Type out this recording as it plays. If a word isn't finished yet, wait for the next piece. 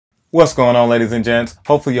What's going on, ladies and gents?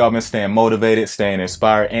 Hopefully y'all been staying motivated, staying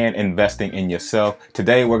inspired, and investing in yourself.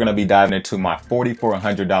 Today we're going to be diving into my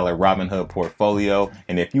 $4,400 Robinhood portfolio.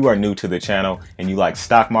 And if you are new to the channel and you like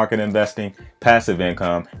stock market investing, passive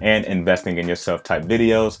income, and investing in yourself type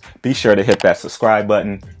videos, be sure to hit that subscribe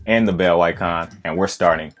button and the bell icon, and we're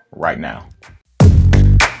starting right now.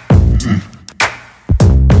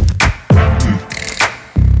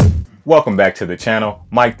 Welcome back to the channel.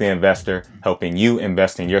 Mike the Investor, helping you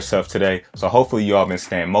invest in yourself today. So hopefully you all been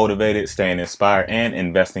staying motivated, staying inspired, and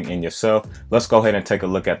investing in yourself. Let's go ahead and take a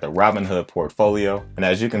look at the Robinhood portfolio. And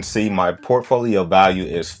as you can see, my portfolio value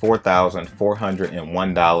is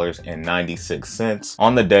 $4,401.96.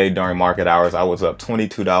 On the day during market hours, I was up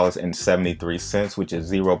 $22.73, which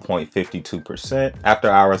is 0.52%. After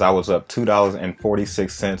hours, I was up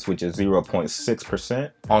 $2.46, which is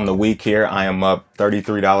 0.6%. On the week here, I am up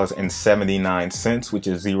 $33.79, which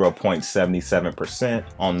is 0.77%.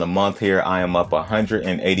 On the month here, I am up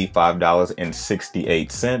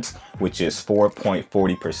 $185.68, which is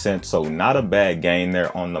 4.40%. So not a bad gain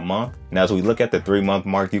there on the month. And as we look at the 3-month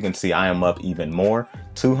mark, you can see I am up even more,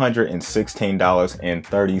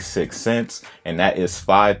 $216.36, and that is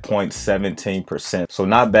 5.17%. So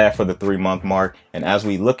not bad for the 3-month mark. And as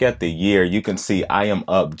we look at the year, you can see I am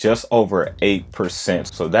up just over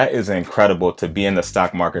 8%. So that is incredible to be in the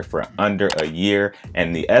stock market for under a year.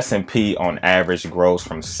 And the S&P on average grows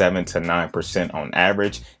from 7 to 9% on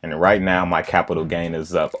average. And right now my capital gain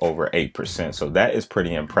is up over 8%. So that is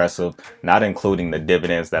pretty impressive, not including the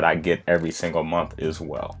dividends that I get every single month as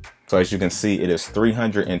well. So as you can see, it is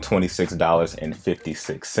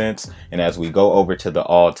 $326.56. And as we go over to the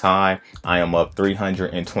all-time, I am up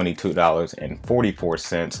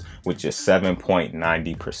 $322.44, which is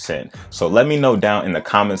 7.90%. So let me know down in the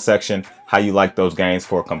comment section how you like those gains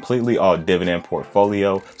for a completely all dividend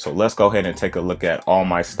portfolio. So let's go ahead and take a look at all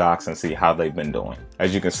my stocks and see how they've been doing.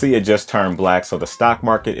 As you can see, it just turned black, so the stock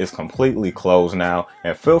market is completely closed now.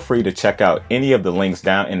 And feel free to check out any of the links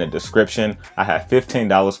down in the description. I have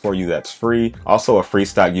 $15 for you that's free. Also a free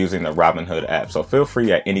stock using the Robinhood app. So feel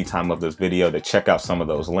free at any time of this video to check out some of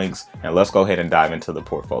those links. And let's go ahead and dive into the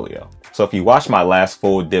portfolio. So if you watched my last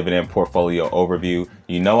full dividend portfolio overview,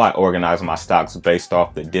 you know I organize my stocks based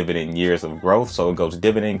off the dividend years of growth. So it goes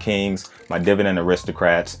Dividend Kings, my Dividend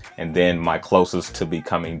Aristocrats, and then my closest to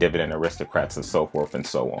becoming Dividend Aristocrats, and so forth and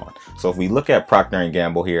so on. So if we look at Procter &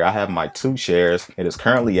 Gamble here, I have my 2 shares. It is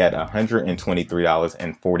currently at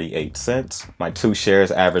 $123.48. My 2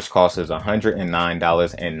 shares average cost is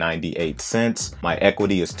 $109.98. My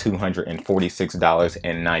equity is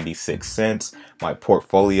 $246.96. My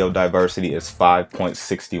portfolio diversity is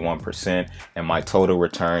 5.61%, and my total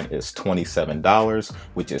return is $27,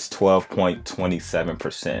 which is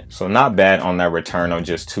 12.27%. So not bad on that return on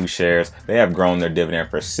just 2 shares. They have grown their dividend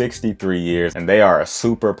for 63 years, and they are a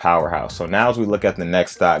super powerhouse. So now as we look at the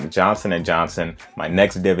next stock, Johnson & Johnson, my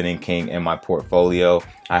next dividend king in my portfolio,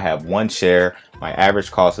 I have 1 share. My average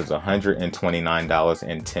cost is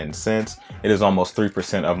 $129.10. It is almost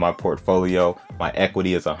 3% of my portfolio. My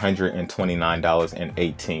equity is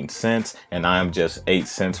 $129.18, and I am just 8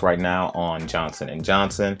 cents right now on Johnson &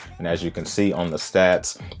 Johnson. And as you can see on the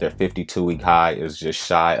stats, their 52-week high is just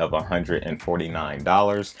shy of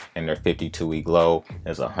 $149, and their 52-week low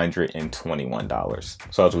is $121.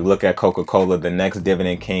 So as we look at Coca-Cola, the next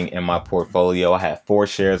dividend king in my portfolio, I have 4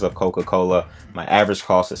 shares of Coca-Cola. My average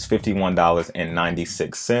cost is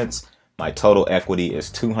 $51.96. My total equity is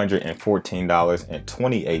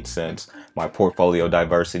 $214.28. My portfolio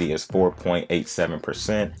diversity is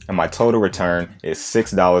 4.87%, and my total return is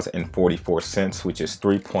 $6.44, which is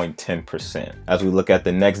 3.10%. As we look at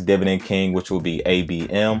the next dividend king, which will be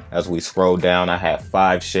ABM, as we scroll down, I have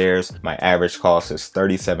 5 shares. My average cost is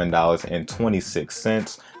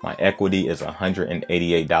 $37.26. My equity is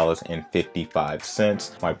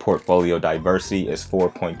 $188.55. My portfolio diversity is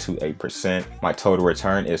 4.28%. My total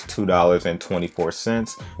return is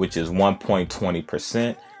 $2.24, which is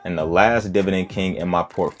 1.20%. And the last dividend king in my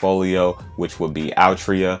portfolio, which would be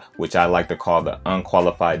𝐈𝐍𝐕𝐄𝐒, which I like to call the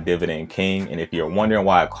unqualified dividend king. And if you're wondering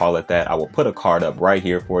why I call it that, I will put a card up right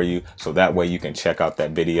here for you, so that way you can check out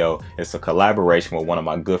that video. It's a collaboration with one of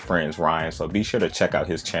my good friends, Ryan, so be sure to check out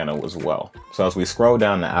his channel as well. So as we scroll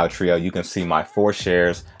down to 𝐈𝐍𝐈𝐍𝐕𝐄𝐒, you can see my 4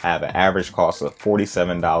 shares. I have an average cost of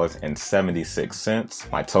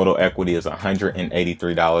 $47.76. My total equity is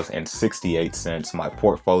 $183.68. My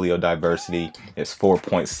portfolio diversity is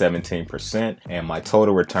 4.6 17%, and my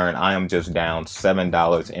total return, I am just down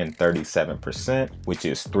 $7.37, which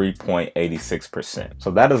is 3.86%.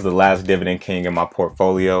 So that is the last Dividend King in my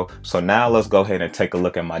portfolio. So now let's go ahead and take a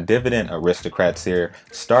look at my Dividend Aristocrats here,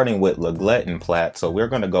 starting with 𝐀𝐏𝐏𝐒. So we're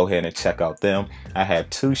going to go ahead and check out them. I have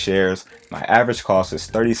 2 shares. My average cost is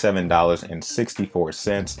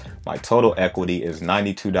 $37.64. My total equity is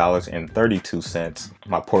 $92.32.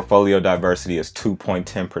 My portfolio diversity is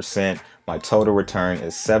 2.10%. My total return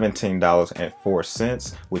is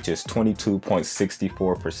 $17.04, which is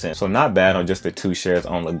 22.64%. So not bad on just the 2 shares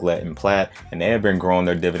on 𝐀𝐏𝐏𝐒, and they have been growing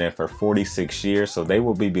their dividend for 46 years, so they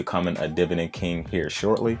will be becoming a Dividend King here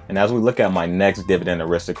shortly. And as we look at my next Dividend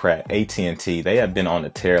Aristocrat, AT&T, they have been on the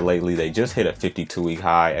tear lately. They just hit a 52-week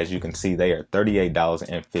high. As you can see, they are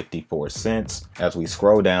 $38.54. As we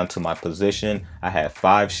scroll down to my position, I have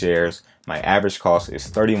 5 shares. My average cost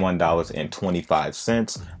is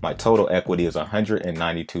 $31.25. My total equity is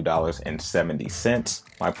 $192.70.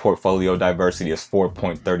 My portfolio diversity is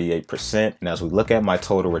 4.38%. And as we look at my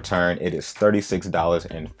total return, it is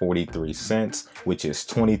 $36.43, which is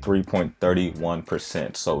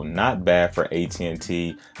 23.31%. So not bad for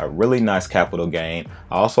AT&T, a really nice capital gain.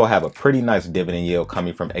 I also have a pretty nice dividend yield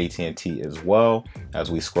coming from AT&T as well.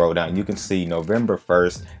 As we scroll down, you can see November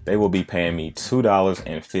 1st, they will be paying me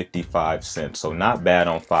 $2.55. So not bad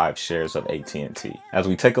on 5 shares of AT&T. As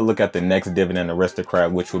we take a look at the next Dividend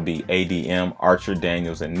Aristocrat, which will be ADM, Archer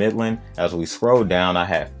Daniels and Midland. As we scroll down, I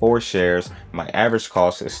have 4 shares. My average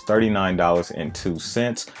cost is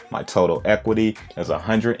 $39.02. My total equity is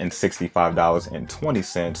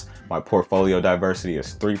 $165.20. My portfolio diversity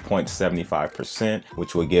is 3.75%,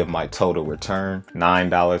 which will give my total return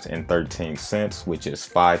 $9.13, which is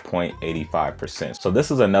 5.85%. So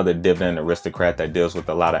this is another Dividend Aristocrat that deals with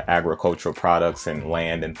a lot of agricultural products and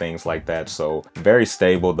land and things like that. So very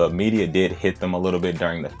stable. The media did hit them a little bit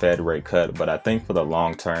during the Fed rate cut, but I think for the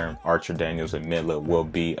long term, Archer Daniels and Midland will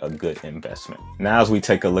be a good investment. Now, as we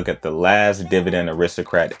take a look at the last Dividend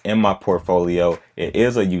Aristocrat in my portfolio, it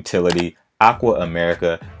is a utility,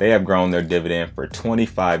 𝐈𝐍𝐕𝐄𝐒. They have grown their dividend for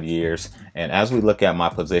 25 years. And as we look at my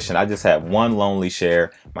position, I just have 1 lonely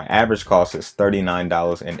share. My average cost is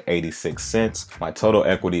 $39.86. My total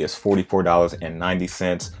equity is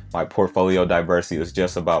 $44.90. My portfolio diversity is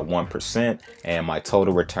just about 1%. And my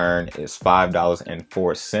total return is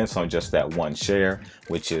 $5.04 on just that 1 share,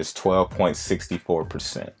 which is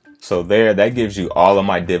 12.64%. So there, that gives you all of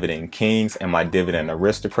my Dividend Kings and my Dividend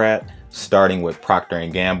Aristocrat, starting with Procter &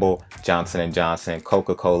 Gamble, Johnson & Johnson,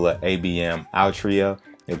 Coca-Cola, ABM, Altria,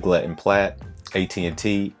 𝐀𝐏𝐿𝐿,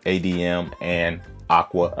 AT&T, ADM, and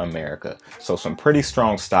𝐈𝐍𝐕𝐄𝐒. So some pretty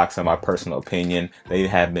strong stocks in my personal opinion. They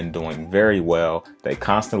have been doing very well. They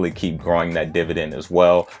constantly keep growing that dividend as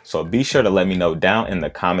well. So be sure to let me know down in the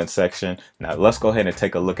comment section. Now let's go ahead and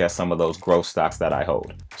take a look at some of those growth stocks that I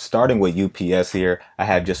hold. Starting with UPS here, I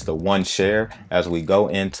have just the 1 share. As we go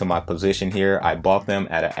into my position here, I bought them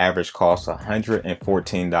at an average cost of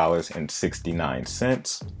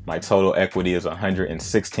 $114.69. My total equity is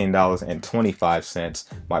 $116.25.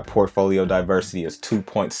 My portfolio diversity is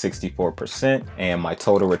 2.64%, and my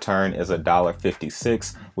total return is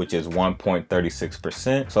 $1.56, which is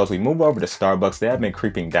 1.36%. So as we move over to Starbucks, they have been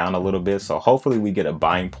creeping down a little bit, so hopefully we get a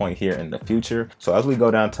buying point here in the future. So as we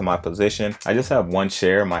go down to my position, I just have 1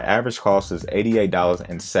 share. My average cost is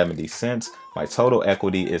 $88.70. My total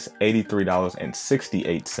equity is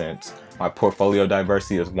 $83.68. My portfolio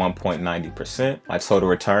diversity is 1.90%. My total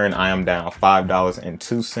return, I am down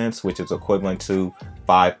 $5.02, which is equivalent to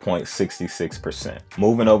 5.66%.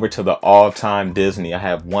 Moving over to the all-time Disney, I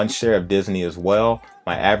have 1 share of Disney as well.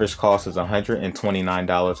 My average cost is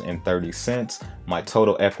 $129.30. My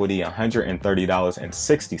total equity,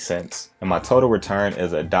 $130.60. And my total return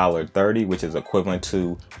is $1.30, which is equivalent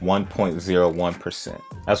to 1.01%.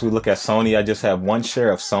 As we look at Sony, I just have 1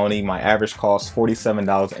 share of Sony. My average cost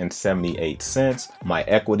 $47.78. My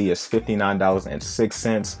equity is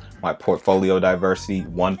 $59.06. My portfolio diversity,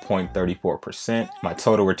 1.34%. My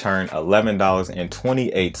total return,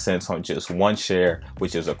 $11.28 on just 1 share,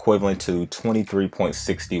 which is equivalent to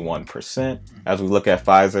 23.61%. As we look at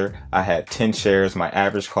Pfizer, I had 10 shares. My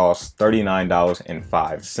average cost,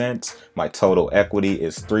 $39.05. My total equity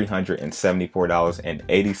is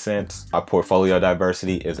 $374.80. My portfolio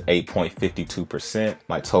diversity is 8.52%.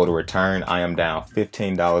 My total return, I am down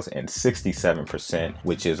 $15.67%,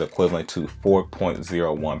 which is equivalent to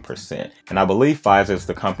 4.01%. And I believe Pfizer is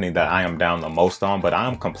the company that I am down the most on, but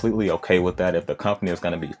I'm completely okay with that if the company is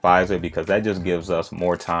going to be Pfizer, because that just gives us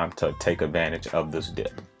more time to take advantage of this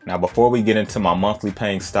dip. Now, before we get into my monthly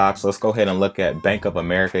paying stocks, let's go ahead and look at Bank of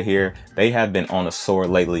America here. They have been on a soar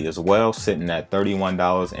lately as well, sitting at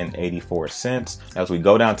 $31.84. As we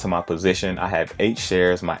go down to my position, I have 8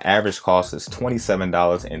 shares. My average cost is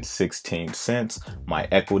 $27.16. My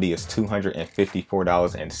equity is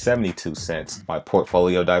 $254.72. My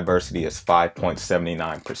portfolio diversity is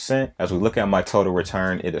 5.79%. As we look at my total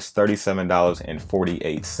return, it is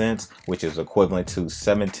 $37.48, which is equivalent to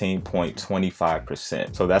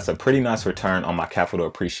 17.25%. So that's a pretty nice return on my capital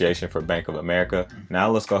appreciation for Bank of America. Now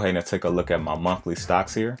let's go ahead and take a look at my monthly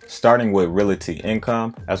stocks here. Starting with Realty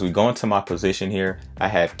Income, as we go into my position here, I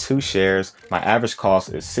have 2 shares. My average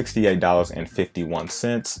cost is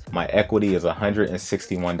 $68.51. My equity is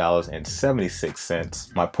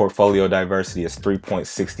 $161.76. My portfolio diversity is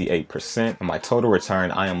 3.68%. And my total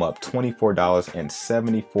return, I am up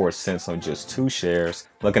 $24.74 on just 2 shares.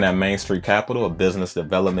 Looking at Main Street Capital, a business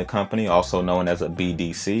development company, also known as a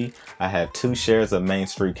BDC, I have 2 shares of Main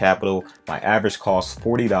Street Capital. My average cost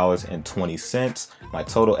 $40.20. My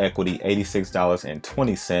total equity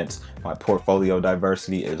 $86.20. My portfolio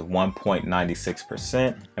diversity is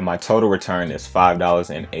 1.96%, and my total return is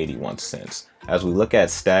 $5.81. As we look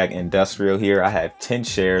at Stag Industrial here, I have 10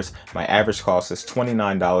 shares. My average cost is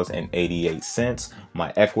 $29.88.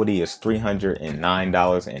 My equity is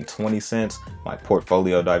 $309.20. My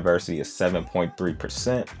portfolio diversity is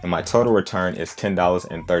 7.3%, and my total return is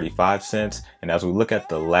 $10.35. And as we look at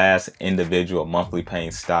the last individual monthly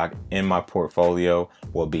paying stock in my portfolio,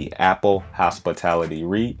 will be Apple Hospitality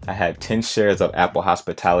REIT. I have 10 shares of Apple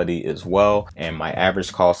Hospitality as well, and my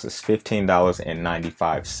average cost is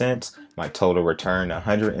 $15.95. My total return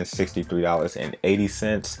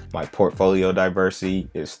 $163.80. My portfolio diversity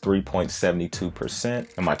is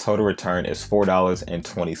 3.72%, and my total return is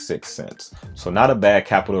 $4.26. So not a bad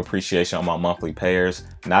capital appreciation on my monthly payers,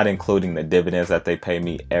 not including the dividends that they pay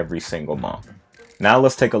me every single month. Now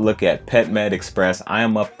let's take a look at PetMed Express. I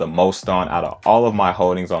am up the most on out of all of my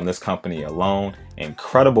holdings on this company alone.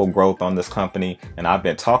 Incredible growth on this company, and I've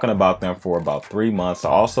been talking about them for about 3 months.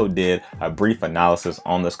 I also did a brief analysis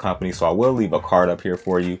on this company, so I will leave a card up here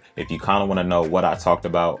for you if you kind of want to know what I talked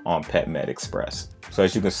about on PetMed Express. So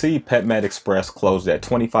as you can see, PetMed Express closed at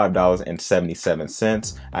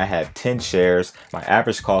 $25.77. I have 10 shares. My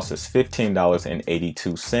average cost is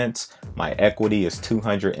 $15.82. My equity is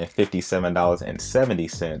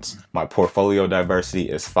 $257.70. My portfolio diversity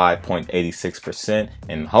is 5.86%.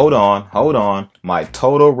 And hold on. My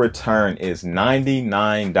total return is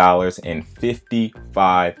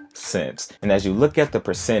 $99.55. And as you look at the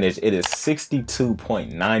percentage, it is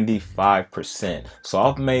 62.95%. So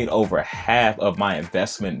I've made over half of my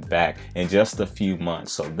investment back in just a few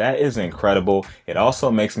months. So that is incredible. It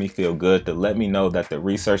also makes me feel good to let me know that the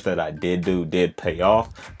research that I did do did pay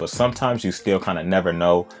off, but sometimes you still kind of never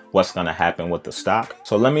know what's going to happen with the stock.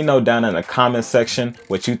 So let me know down in the comment section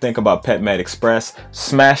what you think about PetMed Express.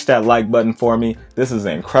 Smash that like button for me. This is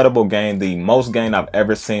an incredible gain, the most gain I've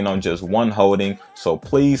ever seen on just one holding. So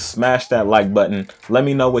please smash that like button. Let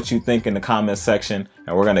me know what you think in the comment section,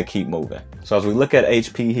 and we're going to keep moving. So as we look at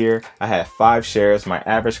HP here, I have 5 shares. My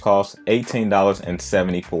average cost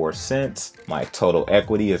 $18.74. My total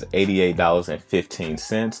equity is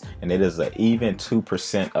 $88.15, and it is an even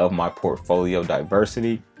 2% of my portfolio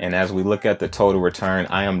diversity. And as we look at the total return,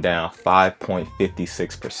 I am down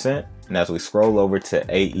 5.56%. And as we scroll over to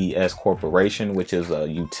AES Corporation, which is a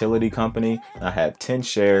utility company, I have 10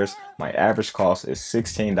 shares. My average cost is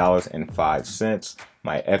 $16.05.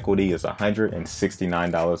 My equity is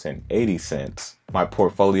 $169.80. My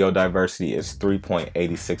portfolio diversity is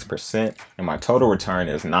 3.86%, and my total return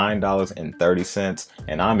is $9.30,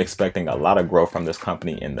 and I'm expecting a lot of growth from this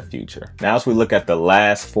company in the future. Now, as we look at the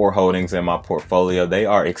last 4 holdings in my portfolio, they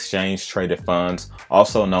are exchange traded funds,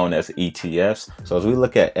 also known as ETFs. So as we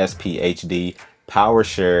look at SPHD, Power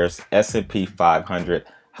Shares, S&P 500,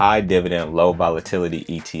 High Dividend, Low Volatility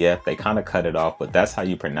ETF. They kind of cut it off, but that's how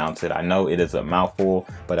you pronounce it. I know it is a mouthful,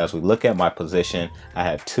 but as we look at my position, I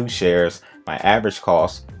have 2 shares. My average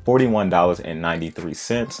cost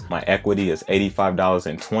 $41.93. My equity is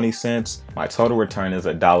 $85.20. My total return is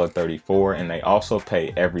 $1.34, and they also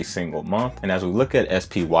pay every single month. And as we look at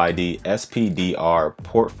SPYD, SPDR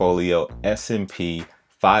Portfolio, S&P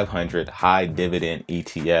 500 High Dividend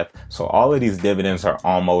ETF. So all of these dividends are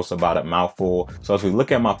almost about a mouthful. So as we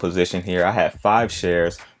look at my position here, I have 5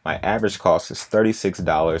 shares. My average cost is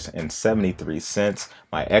 $36.73.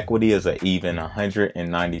 My equity is an even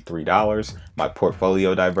 $193. My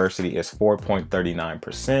portfolio diversity is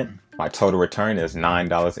 4.39%. My total return is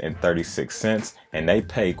 $9.36, and they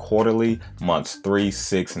pay quarterly, months 3,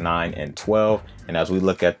 6, 9, and 12. And as we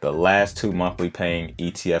look at the last 2 monthly paying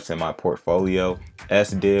ETFs in my portfolio,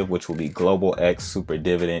 𝐻𝐍𝐵, which will be Global X Super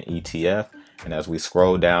Dividend ETF. And as we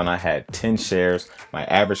scroll down, I had 10 shares. My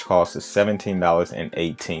average cost is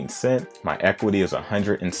 $17.18. My equity is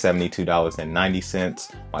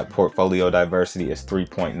 $172.90. My portfolio diversity is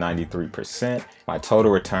 3.93%. My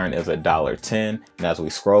total return is $1.10. And as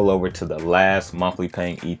we scroll over to the last monthly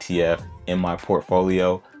paying ETF in my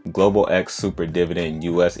portfolio, Global X Super Dividend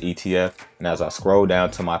US ETF. And as I scroll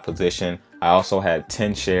down to my position, I also had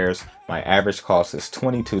 10 shares. My average cost is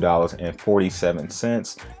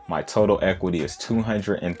 $22.47. My total equity is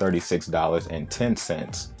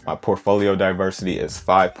 $236.10. My portfolio diversity is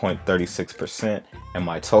 5.36%, and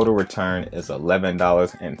my total return is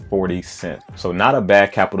 $11.40. So not a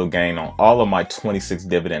bad capital gain on all of my 26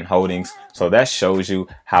 dividend holdings. So that shows you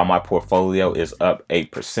how my portfolio is up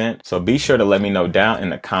 8%. So be sure to let me know down in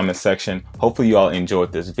the comment section. Hopefully you all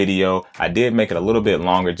enjoyed this video. I did make it a little bit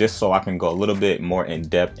longer just so I can go a little bit more in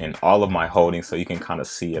depth in all of my holdings so you can kind of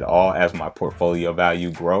see it all as my portfolio value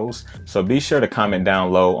grows. So be sure to comment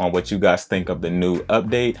down low on what you guys think of the new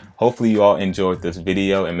update. Hopefully you all enjoyed this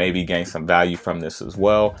video and maybe gained some value from this as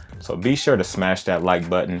well. So be sure to smash that like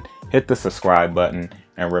button, hit the subscribe button,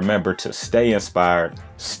 and remember to stay inspired,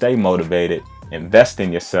 stay motivated, invest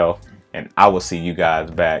in yourself, and I will see you guys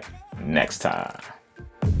back next time.